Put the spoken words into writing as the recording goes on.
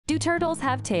Do turtles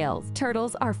have tails?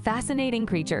 Turtles are fascinating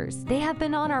creatures. They have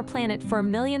been on our planet for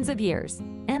millions of years,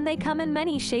 and they come in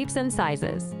many shapes and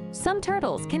sizes. Some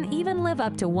turtles can even live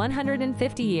up to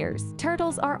 150 years.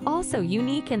 Turtles are also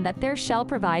unique in that their shell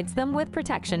provides them with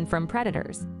protection from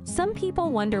predators. Some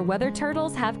people wonder whether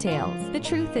turtles have tails. The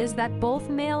truth is that both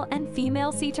male and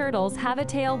female sea turtles have a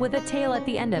tail with a tail at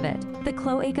the end of it. The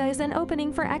cloaca is an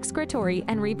opening for excretory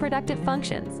and reproductive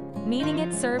functions, meaning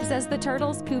it serves as the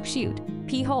turtle's poop chute,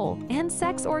 pee hole, and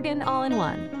sex organ all in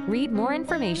one. Read more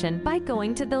information by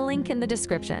going to the link in the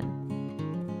description.